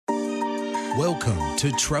Welcome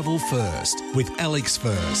to Travel First with Alex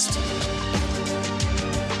First.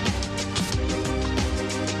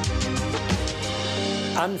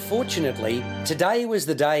 Unfortunately, today was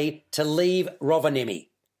the day to leave Rovaniemi.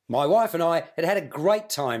 My wife and I had had a great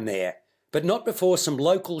time there, but not before some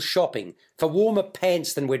local shopping for warmer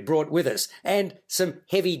pants than we'd brought with us and some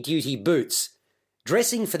heavy-duty boots.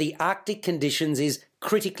 Dressing for the Arctic conditions is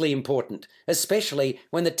critically important, especially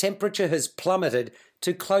when the temperature has plummeted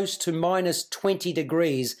to close to minus 20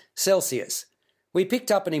 degrees Celsius. We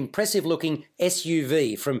picked up an impressive-looking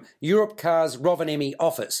SUV from Europcar's Rovaniemi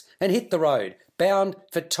office and hit the road, bound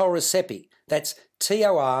for Torreseppi. That's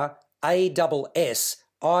Torsessi,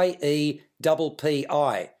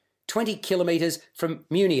 20 kilometres from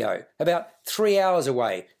Munio, about 3 hours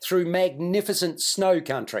away, through magnificent snow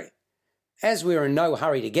country. As we were in no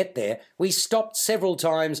hurry to get there, we stopped several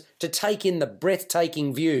times to take in the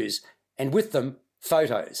breathtaking views, and with them,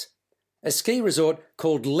 photos. A ski resort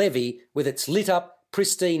called Levi, with its lit-up,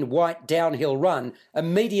 pristine white downhill run,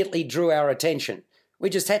 immediately drew our attention. We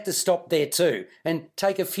just had to stop there too, and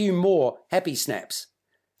take a few more happy snaps.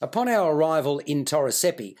 Upon our arrival in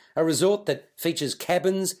Torreseppi, a resort that features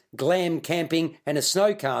cabins, glam camping and a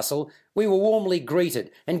snow castle, we were warmly greeted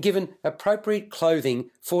and given appropriate clothing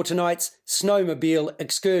for tonight's snowmobile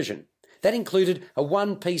excursion. That included a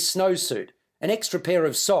one-piece snowsuit, an extra pair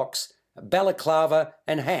of socks, a balaclava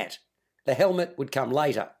and hat. The helmet would come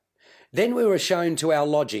later. Then we were shown to our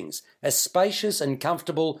lodgings, a spacious and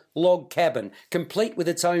comfortable log cabin, complete with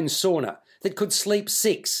its own sauna, that could sleep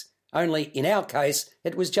 6. Only in our case,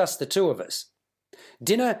 it was just the 2 of us.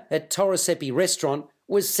 Dinner at Torreseppi restaurant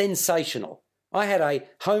was sensational. I had a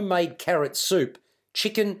homemade carrot soup,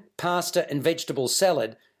 chicken, pasta and vegetable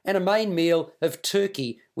salad, and a main meal of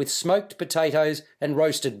turkey with smoked potatoes and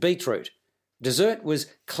roasted beetroot. Dessert was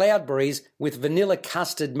cloudberries with vanilla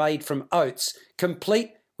custard made from oats,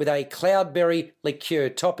 complete with a cloudberry liqueur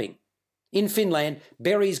topping. In Finland,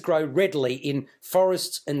 berries grow readily in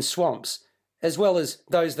forests and swamps, as well as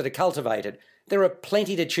those that are cultivated. There are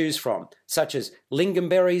plenty to choose from, such as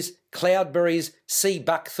lingonberries, cloudberries, sea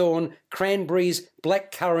buckthorn, cranberries,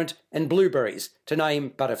 blackcurrant and blueberries, to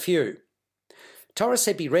name but a few.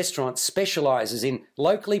 Torreseppi Restaurant specialises in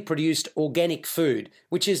locally produced organic food,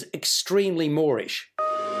 which is extremely Moorish.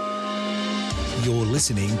 You're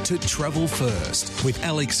listening to Travel First with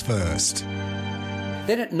Alex First.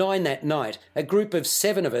 Then at 9 that night, a group of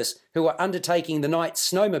 7 of us who were undertaking the night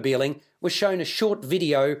snowmobiling were shown a short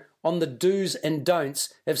video on the do's and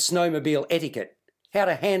don'ts of snowmobile etiquette, how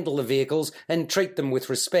to handle the vehicles and treat them with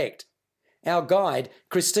respect. Our guide,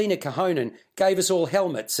 Christina Cahonen, gave us all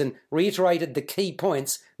helmets and reiterated the key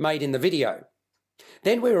points made in the video.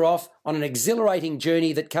 Then we were off on an exhilarating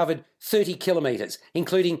journey that covered 30 kilometres,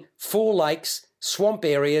 including 4 lakes, swamp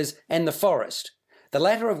areas and the forest, the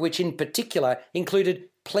latter of which in particular included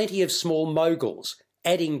plenty of small moguls,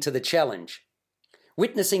 adding to the challenge.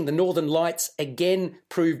 Witnessing the Northern Lights again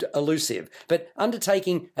proved elusive, but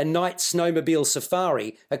undertaking a night snowmobile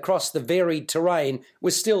safari across the varied terrain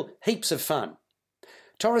was still heaps of fun.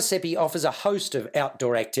 Torreseppi offers a host of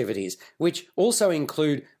outdoor activities, which also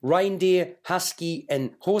include reindeer, husky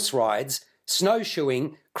and horse rides,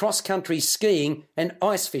 snowshoeing, cross-country skiing and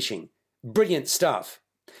ice fishing. Brilliant stuff.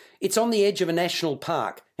 It's on the edge of a national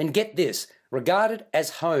park, and get this, regarded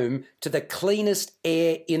as home to the cleanest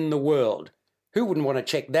air in the world. Who wouldn't want to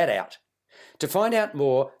check that out? To find out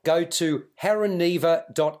more, go to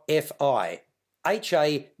harriniva.fi,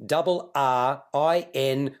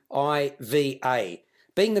 HARRINIVA,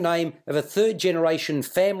 being the name of a third-generation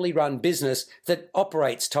family-run business that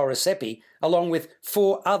operates Torreseppi, along with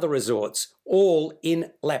 4 other resorts, all in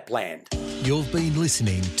Lapland. You've been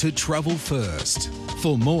listening to Travel First.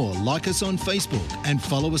 For more, like us on Facebook and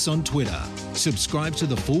follow us on Twitter. Subscribe to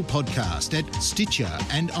the full podcast at Stitcher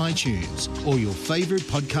and iTunes or your favourite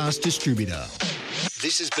podcast distributor.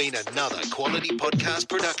 This has been another quality podcast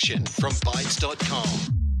production from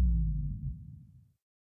Bytes.com.